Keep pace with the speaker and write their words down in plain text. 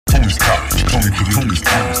Tony's top. Tony's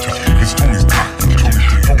top. It's Tony's top.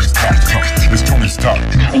 Tony's top. It's Tony's top.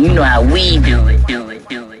 And you know how we do it.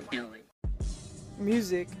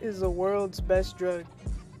 Music is the world's best drug.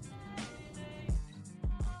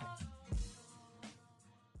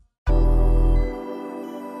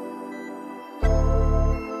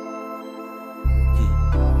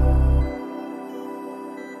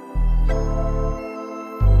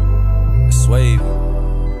 Wave.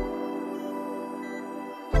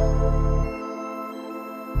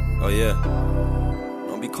 Oh yeah.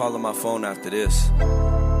 Don't be calling my phone after this.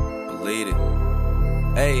 Believe it.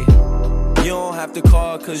 Hey, you don't have to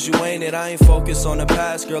call cause you ain't it. I ain't focused on the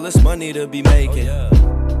past, girl, it's money to be making.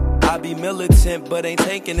 I be militant, but ain't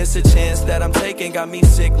taking. It's a chance that I'm taking. Got me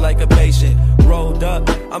sick like a patient. Rolled up,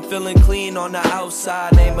 I'm feeling clean on the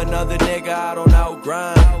outside. Name another nigga I don't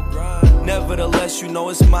outgrind. Nevertheless, you know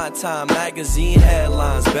it's my time. Magazine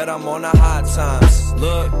headlines, bet I'm on the hot times.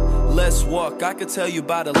 Look, let's walk. I could tell you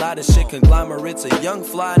about a lot of shit. Conglomerates of young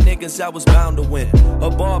fly niggas that was bound to win. A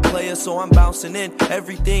ball player, so I'm bouncing in.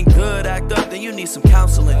 Everything good, act up, then you need some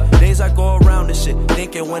counseling. Days I go around this shit,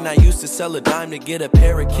 thinking when I used to sell a dime to get a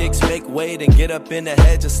pair of kicks, make weight and get up in the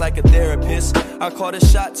head just like a therapist. I call the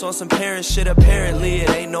shots on some parent shit. Apparently, it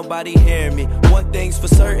ain't nobody hearing me. One thing's for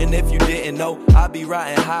certain, if you didn't know, I be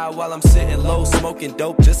riding high while I'm sitting low, smoking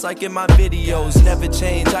dope, just like in my videos. Never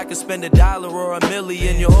change, I could spend $1 or $1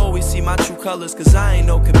 million. You'll always see my true colors, cause I ain't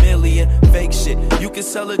no chameleon. Fake shit, you can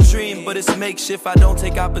sell a dream, but it's makeshift. I don't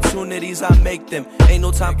take opportunities, I make them. Ain't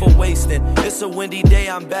no time for wasting. It's a windy day,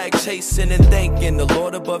 I'm back chasing and thanking the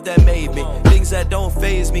Lord above that made me. Things that don't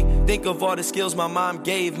faze me. Think of all the skills my mom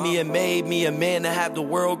gave me and made me a man to have the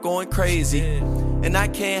world going crazy. And I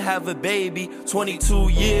can't have a baby, 22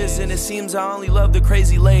 years, and it seems I only love the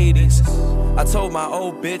crazy ladies. I told my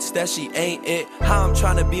old bitch that she ain't it. How I'm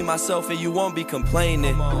trying to be myself and you won't be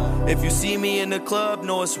complaining. If you see me in the club,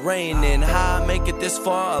 know it's raining. How I make it this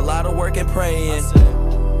far, a lot of work and praying.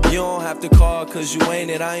 You don't have to call cause you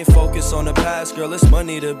ain't it. I ain't focused on the past, girl, it's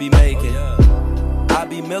money to be making. I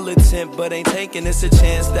be militant, but ain't taking. It's a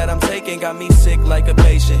chance that I'm taking. Got me sick like a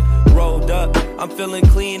patient. Rolled up, I'm feeling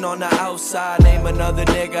clean on the outside. Name another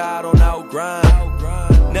nigga I don't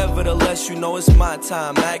outgrind. Nevertheless, you know it's my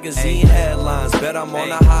time. Magazine headlines, bet I'm on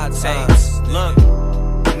the hot times. Look,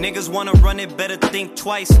 niggas wanna run it, better think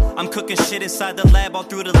twice. I'm cooking shit inside the lab all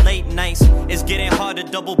through the late nights. It's getting hard to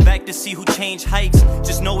double back to see who changed heights.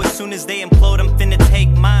 Just know as soon as they implode, I'm finna take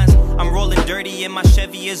mines. I'm rolling dirty in my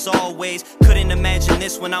Chevy as always. Couldn't imagine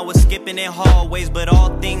this when I was skipping in hallways. But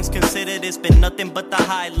all things considered, it's been nothing but the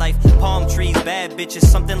high life. Palm trees, bad bitches,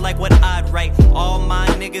 something like what I'd write. All my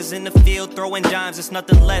niggas in the field throwing dimes, it's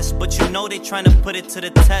nothing less. But you know they trying to put it to the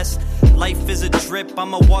test. Life is a drip,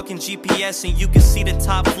 I'm a walking GPS. And you can see the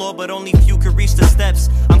top floor, but only few can reach the steps.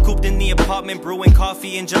 I'm cooped in the apartment, brewing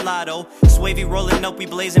coffee and gelato. Swavy rolling up, we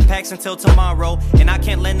blazing packs until tomorrow. And I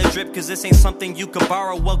can't lend the drip, cause this ain't something you could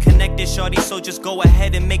borrow. Well connected, shorty, so just go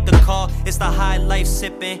ahead and make the call. It's the high life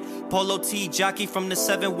sipping. Polo T jockey from the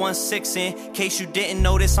 716. In case you didn't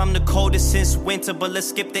notice, I'm the coldest since winter. But let's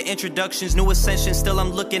skip the introductions. New ascension, still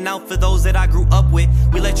I'm looking out for those that I grew up with.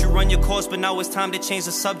 We let you run your course, but now it's time to change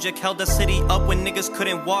the subject. Held the city up when niggas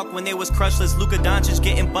couldn't walk, when they was crushless. Luka Doncic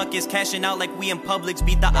getting buckets, cashing out like we in Publix.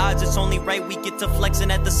 Beat the odds, it's only right we get to flexing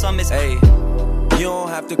at the summits. Hey, you don't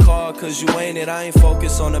have to call cause you ain't it. I ain't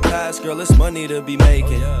focused on the past, girl, it's money to be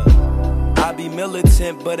making. I be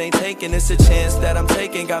militant, but ain't taking. It's a chance that I'm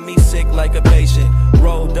taking. Got me sick like a patient.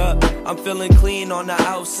 Rolled up, I'm feeling clean on the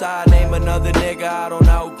outside. Name another nigga I don't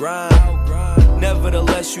outgrind.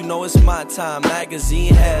 Nevertheless, you know it's my time.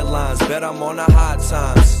 Magazine headlines, bet I'm on the hot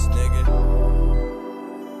times, nigga.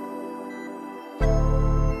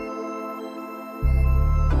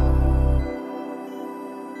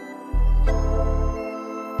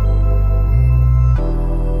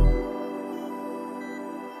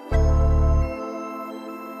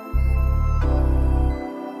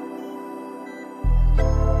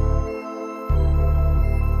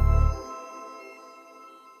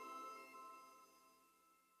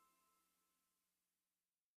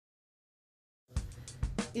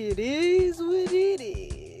 It is what it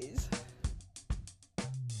is.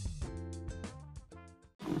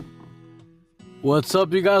 What's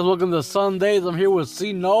up, you guys? Welcome to Sundaze. I'm here with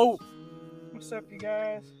C-Note. What's up, you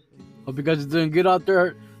guys? Hope you guys are doing good out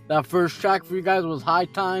there. That first track for you guys was High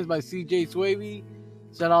Times by CJ Swavy.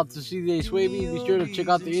 Shout out to CJ Swavy. Be sure to check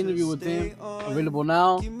out the interview with him. Available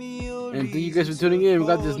now. And thank you guys for tuning in. We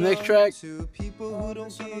got this next track. This one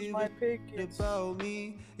was my pick.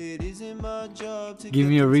 Give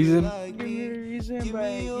Me a Reason. Give Me a Reason by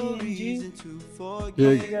ENG.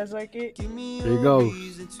 Here, You guys like it? here it goes.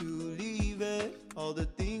 all the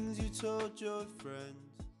things you told your friends.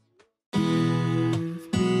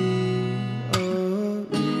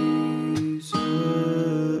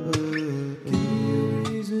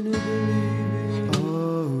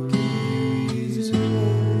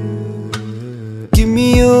 Give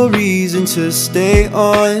me a reason to stay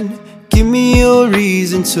on. Give me a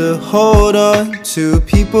reason to hold on to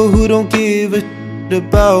people who don't give a shit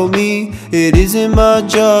about me. It isn't my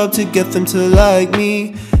job to get them to like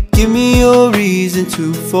me. Give me a reason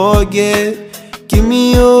to forget. Give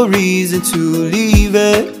me a reason to leave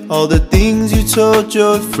it. All the things you told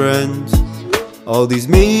your friends, all these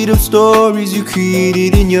made up stories you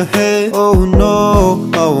created in your head. Oh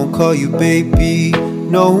no, I won't call you baby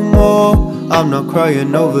no more. I'm not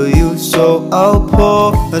crying over you, so I'll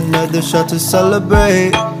pour another shot to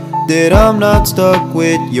celebrate that I'm not stuck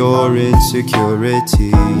with your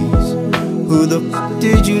insecurities. Who the f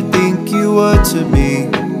did you think you were to me?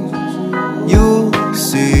 You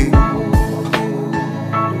see,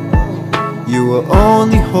 you were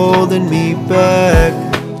only holding me back.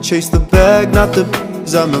 Chase the bag, not the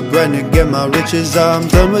b****s. I'm a grind to get my riches. I'm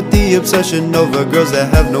done with the obsession over girls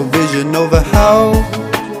that have no vision, over how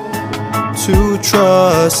to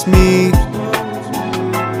trust me.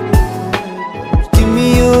 Give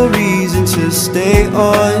me a reason to stay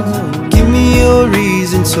on. Give me a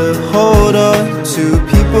reason to hold on to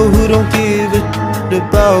people who don't give a shit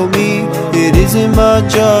about me. It isn't my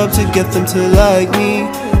job to get them to like me.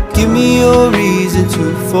 Give me a reason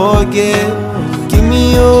to forget. Give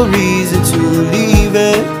me a reason to leave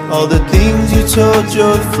it. All the things you told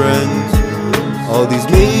your friends, all these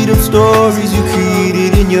made up stories you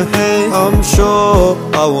created in your head. I'm sure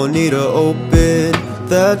I won't need to open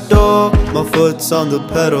that door. My foot's on the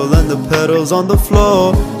pedal and the pedal's on the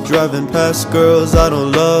floor. Driving past girls I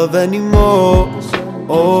don't love anymore.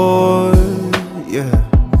 Or, yeah,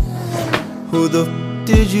 who the f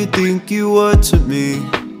did you think you were to me?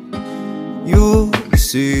 You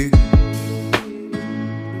see,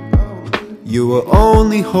 you were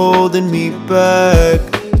only holding me back.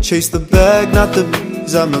 Chase the bag, not the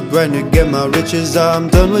b****s. I'm a grind to get my riches. I'm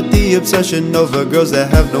done with the obsession over girls that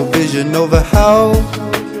have no vision, over how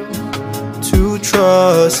to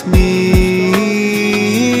trust me.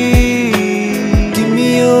 Give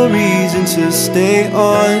me a reason to stay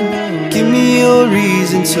on. Give me a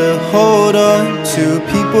reason to hold on to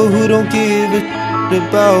people who don't give a shit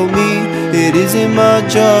about me. It isn't my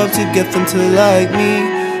job to get them to like me.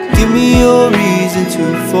 Give me a reason to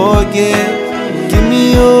forget. Give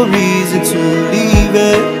me a reason to leave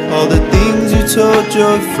it. All the things you told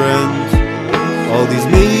your friends, all these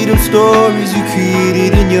made up stories you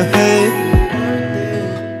created in your head.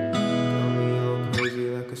 Got me all crazy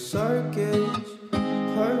like a circus.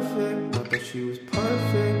 Perfect, not that she was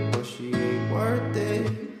perfect, but she ain't worth it.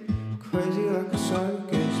 Crazy like a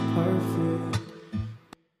circus, perfect.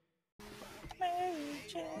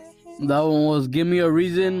 That one was Give Me a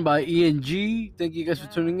Reason by ENG. Thank you guys for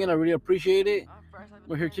tuning in. I really appreciate it.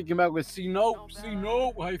 We're here kicking back with C Nope. C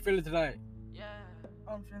Nope, how you feeling tonight?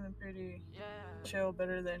 I'm feeling pretty chill,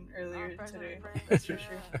 better than earlier today. That's for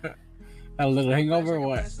sure. Had a little hangover or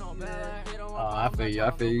what? Oh, I feel you.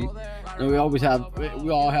 I feel you. And we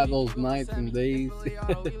all have those nights and days.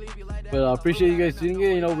 But I appreciate you guys tuning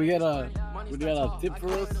in. You know, we got a tip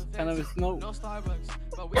for us, kind of a snow.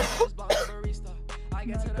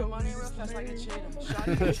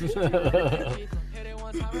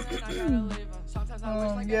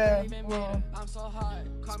 Yeah, well,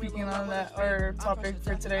 speaking on that, our topic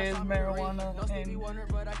for today is marijuana, and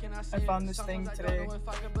I found this thing today,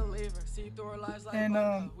 and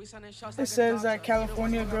it says that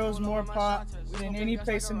California grows more pot than any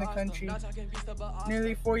place in the country.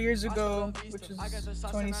 Nearly 4 years ago, which was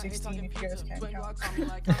 2016 if you guys can't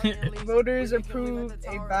count, voters approved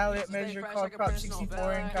a ballot measure called Prop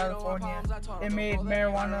 64 in California. It made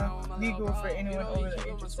marijuana legal for anyone over the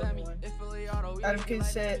age of 21.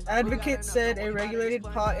 Advocates said a regulated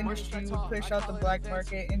pot industry would push out the black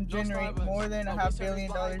market and generate more than $500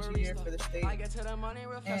 million a year for the state.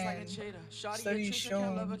 And studies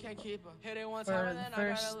shown for the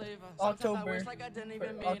first October,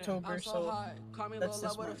 so that's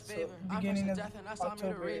this month, so beginning of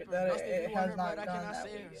October, that it has not gone that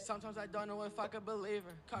way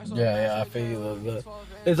yet. Yeah, I feel you.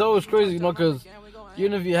 It's always crazy, you know, because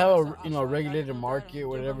even if you have a regulated market,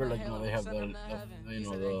 whatever, like, you know, they have the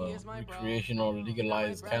recreational,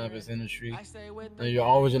 legalized cannabis industry, and you're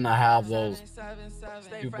always gonna have those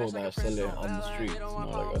people that sell it on the streets, you know,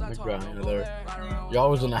 like on the ground, you know, you're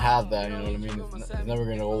always gonna have that, you know what I mean? It's never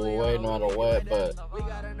gonna go away, no matter what. But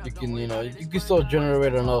you can still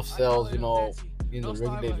generate enough sales, you know, in the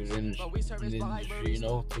regulated industry, you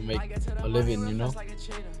know, to make a living, you know.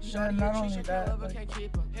 And not only that, like,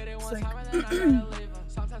 it's like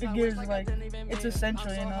it gives like it's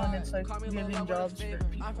essential, you know, and it's like giving jobs for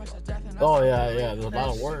people. Oh yeah, there's a lot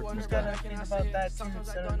of work. You just gotta think about that too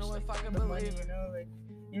instead of just like the money, you know. Like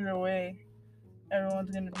either way,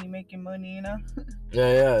 everyone's gonna be making money, you know.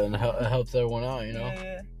 Yeah, and it helps everyone out, you know.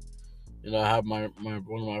 Yeah. You know, I have my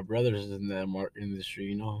one of my brothers is in that industry,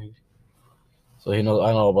 you know. So he knows.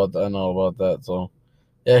 I know about that. So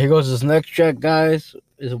yeah, here goes this next track, guys.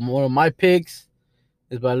 Is one of my picks.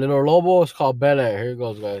 It's by Little Lobo. It's called Bel Air. Here it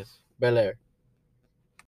goes, guys. Bel Air.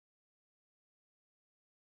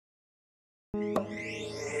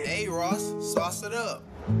 Hey Ross, sauce it up.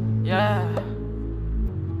 Yeah,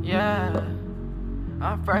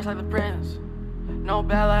 I'm fresh like the prince, no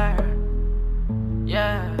Bel Air.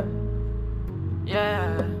 Yeah,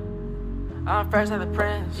 I'm fresh like the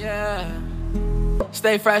prince. Yeah,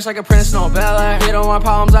 stay fresh like a prince, no Bel Air. He don't want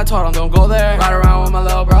problems, I told him don't go there. Ride around with my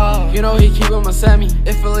little bro, you know he keep him a semi.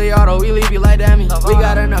 If Philly auto, we leave you like Demi. We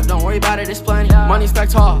got enough, don't worry about it, it's plenty. Money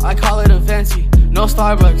stacked tall, I call it a Venti. No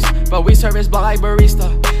Starbucks, but we service block like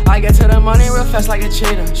barista. I get to the money real fast like a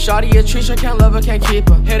cheetah. Shawty a treat, can't love her, can't keep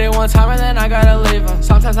her. Hit it one time and then I gotta leave her.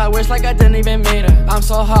 Sometimes I wish like I didn't even meet her. I'm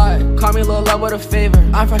so hot, call me Lil Love with a favor.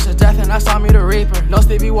 I'm fresh to death and I saw me the reaper. No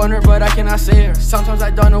Stevie Wonder, but I cannot see her. Sometimes I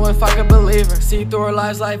don't know if I could believe her. See through her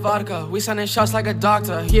lies like vodka. We sending shots like a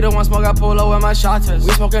doctor. He the one smoke, I pull up with my shotters.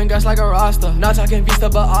 We smoking gas like a Rasta. Not talking Vista,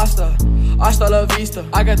 but Asta. Hasta la vista.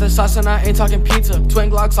 I got the sauce and I ain't talking pizza. Twin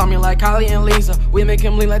Glocks on me like Kylie and Lisa. We make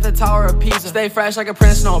him lean like the Tower of Pisa. Stay fresh like a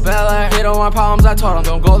prince, no Bel Air. He don't want problems, I told him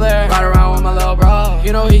don't go there. Ride around with my little bro,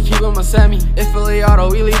 you know he keep him a semi. If Philly auto,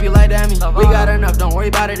 we leave you like Demi. We got enough, don't worry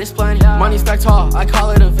about it, it's plenty. Money stacked tall, I call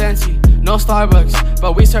it a Venti. No Starbucks,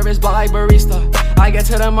 but we service block like barista. I get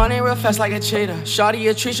to the money real fast like a cheetah. Shawty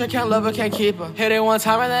a treat, can't love her, can't keep her. Hit it one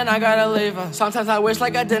time and then I gotta leave her. Sometimes I wish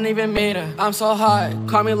like I didn't even meet her. I'm so hot,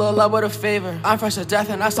 call me Lil Love with a favor. I'm fresh to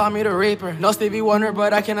death and I saw me the reaper. No Stevie Wonder,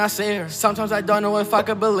 but I cannot see her. Sometimes I don't know if I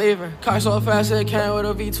could believe her. Car so fast it can with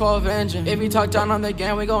a V12 engine. If he talk down on the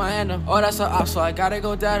game, we gon' end him. Oh, that's a op, so I gotta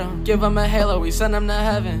go dead him. Give him a halo, we send him to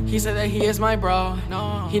heaven. He said that he is my bro,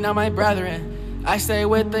 no, he not my brethren. I stay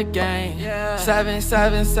with the gang,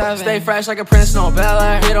 777. Stay fresh like a prince, no Bel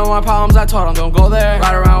Air. He don't want problems, I told him don't go there.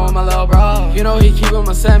 Ride around with my little bro, you know he keep him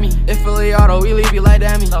a semi. If Philly auto, we leave you like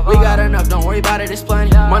Demi. We got enough, don't worry about it, it's plenty.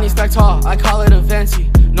 Money stacked tall, I call it a Venti.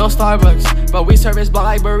 No Starbucks, but we service block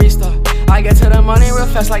like barista. I get to the money real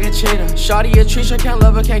fast like a cheetah. Shawty a treat, can't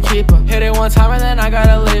love her, can't keep her. Hit it one time and then I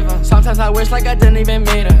gotta leave her. Sometimes I wish like I didn't even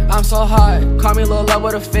meet her. I'm so hot, call me Lil Love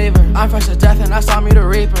with a favor. I'm fresh to death and I saw me the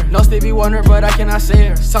reaper. No Stevie Wonder, but I cannot see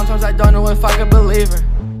her. Sometimes I don't know if I could believe her.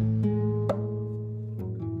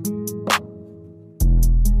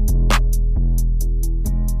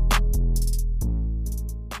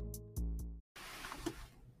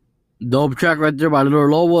 Dope track right there by Little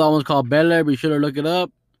Lobo. That one's called Bel Air. Be sure to look it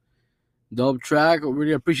up. Dope track.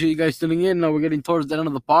 Really appreciate you guys tuning in. Now we're getting towards the end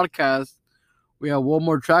of the podcast. We have one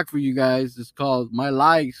more track for you guys. It's called My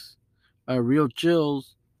Likes by Real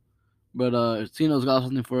Chills. But Cino's got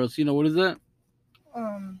something for us. Cino, what is that?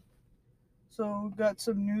 So we got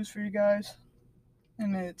some news for you guys.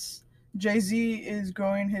 And it's Jay-Z is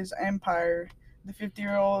growing his empire. The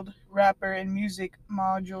 50-year-old rapper and music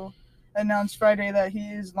mogul announced Friday that he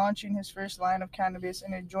is launching his first line of cannabis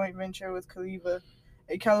in a joint venture with Caliva,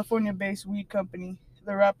 a California-based weed company.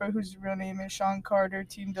 The rapper, whose real name is Sean Carter,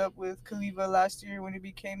 teamed up with Caliva last year when he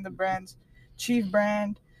became the brand's chief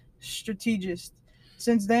brand strategist.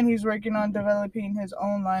 Since then, he's working on developing his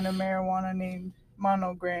own line of marijuana named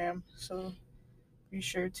Monogram. So be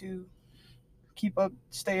sure to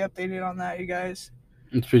stay updated on that, you guys.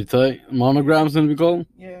 It's pretty tight. Monogram's gonna be called?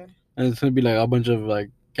 Yeah. And it's gonna be like a bunch of like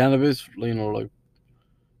cannabis, you know, like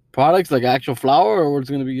products, like actual flower, or what it's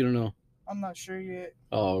gonna be, you don't know. I'm not sure yet.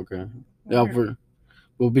 Oh, okay. Yeah,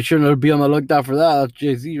 we'll be sure to be on the lookout for that. That's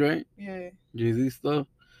Jay-Z, right? Yeah. Jay-Z stuff.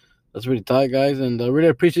 That's really tight, guys. And I really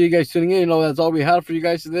appreciate you guys tuning in. You know, that's all we had for you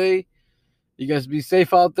guys today. You guys be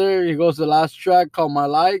safe out there. Here goes the last track called My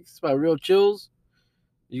Likes by Real Chills.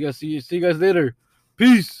 You guys see you guys later.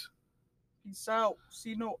 Peace. Peace out.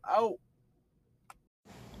 Cino out.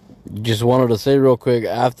 Just wanted to say real quick,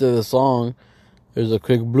 after the song, there's a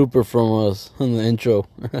quick blooper from us in the intro.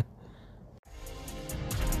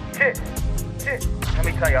 Let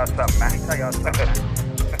me tell y'all something, man.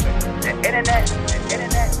 The internet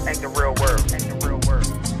ain't the real world.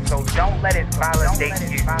 So don't let it validate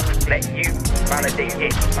you. Let you validate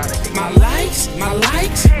it.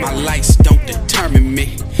 My likes don't determine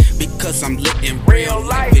me. Because I'm living real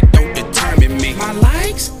life, it don't determine determine me. My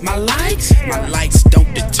likes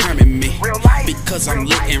don't determine me. Because I'm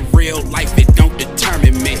lit in real life, it don't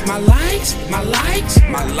determine me. My likes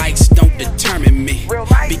don't determine me.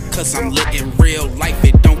 Because I'm lit in real life,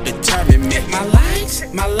 it don't determine me. My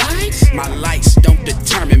likes don't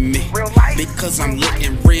determine me. Because I'm lit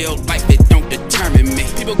in real life, it don't determine me.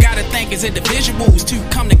 People gotta think as individuals to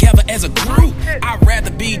come together as a group. I'd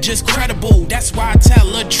rather be just credible, that's why I tell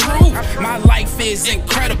the truth. My life is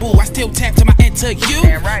incredible, I still tap to my you.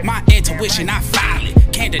 My intuition, I file it,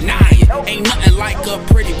 can't deny it. Ain't nothing like a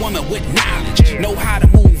pretty woman with knowledge. Know how to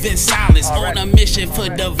move in silence, on a mission for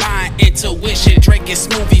divine intuition. Drinking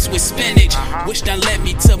smoothies with spinach, which done led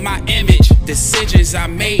me to my image. Decisions I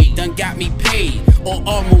made done got me paid, or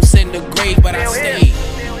almost in the grave, but I stayed.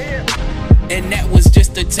 And that was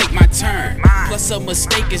just to take my turn. Plus a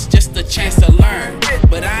mistake is just a chance to learn.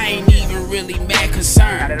 But I ain't even really mad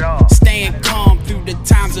concerned. Staying calm through the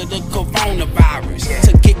times of the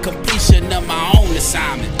coronavirus, to get completion of my own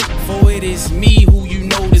assignment. For it is me who you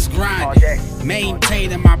know is grinding,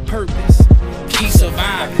 maintaining my purpose, keep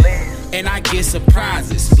surviving. And I get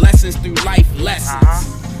surprises, lessons through life lessons.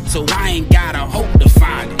 So I ain't gotta hope to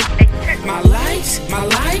find it. My likes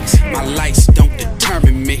don't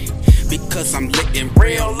determine me. Because I'm lit in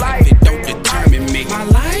real life, it don't determine me. My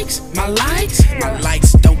likes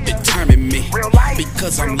don't determine me.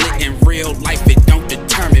 Because I'm lit in real life, it don't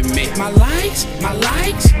determine me. My likes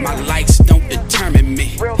don't determine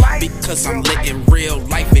me. Because I'm lit in real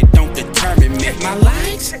life, it don't determine me. My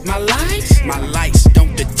likes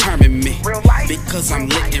don't determine me. Because I'm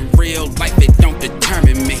lit in real life, it don't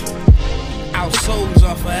determine me. Our souls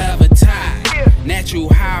are forever tied. Natural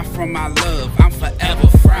high from my love, I'm forever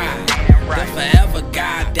fried. The forever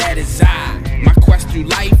God, that is I. My quest through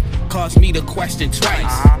life caused me to question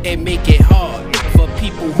twice, and make it hard for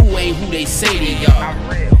people who ain't who they say they are.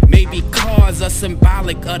 Maybe cars are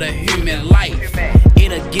symbolic of the human life.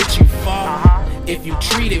 It'll get you far if you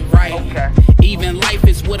treat it right. Even life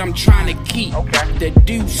is what I'm trying to keep. To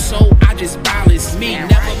do so, I just balance me.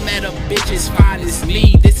 Never met a bitch as fine as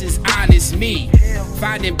me. This is honest me.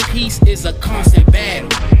 Finding peace is a constant battle.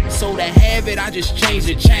 So to have it, I just change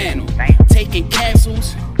the channel. Taking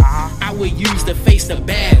capsules, I would use to face the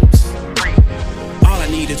battles. All I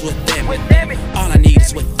need is with them. All I need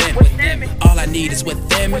is with them. All I need is with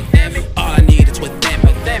them. All I need is with them.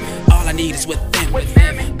 All I need is with them.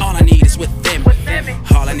 All I need is with them.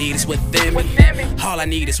 All I need is with them. All I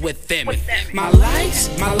need is with them. My likes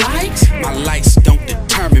don't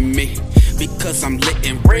determine me. Because I'm lit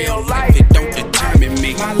in real life, it don't determine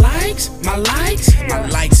me. My likes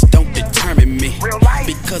don't determine me.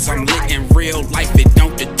 Because I'm lit in real life, it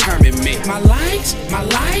don't determine me. My likes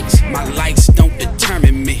don't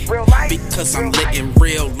determine me. Because I'm lit in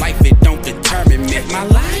real life, it don't determine me. My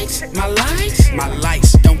likes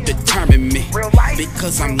don't determine me.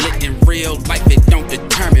 Because I'm lit in real life, it don't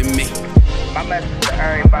determine me. My message to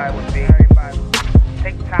everybody would be,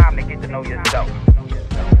 take time to get to know yourself.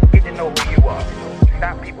 Get to know who you are.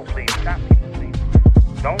 Stop people pleasing.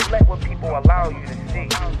 Don't let what people allow you to see,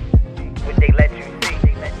 what they let you see,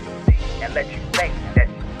 and let you think that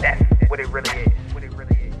that's what it really is.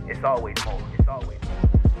 It's always more.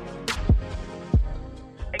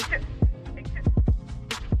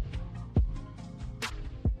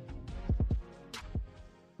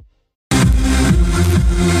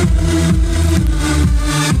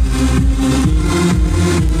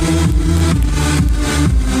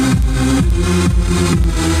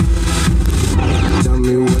 Tell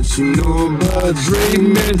me what you know about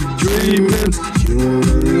dreaming.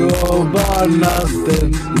 You know about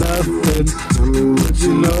nothing. Tell me what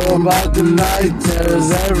you know about the night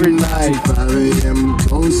terrors every night. 5 a.m.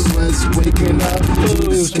 cold sweats, waking up to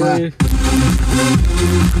the sky.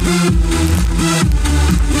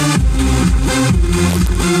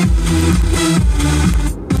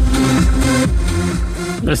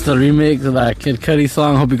 That's the remix of that Kid Cudi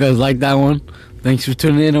song. Hope you guys like that one. Thanks for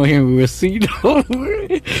tuning in over here. We were seen over.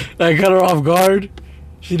 I got her off guard.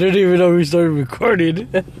 She didn't even know we started recording.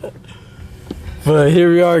 But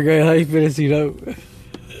here we are, guys. How you finishing up?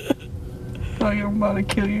 I'm about to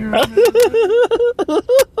kill you right now.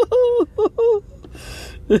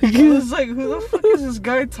 I was like, who the fuck is this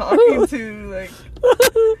guy talking to? Like,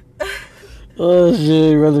 oh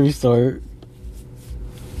shit, rather restart.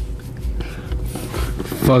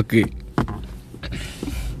 Fuck it.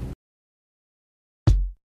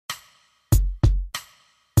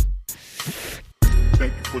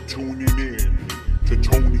 Thank you for tuning in to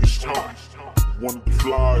Tony's Talk, one of the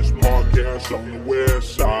flyest podcasts on the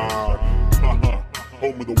west side.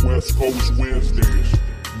 Home of the West Coast Wednesdays.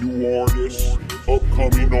 New artists,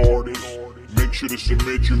 upcoming artists, make sure to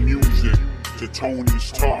submit your music to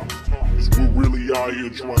Tony's Talk, cause we're really out here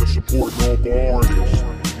trying to support local artists.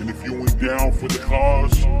 And if you ain't down for the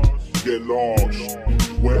cause, get lost.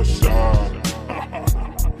 West Side.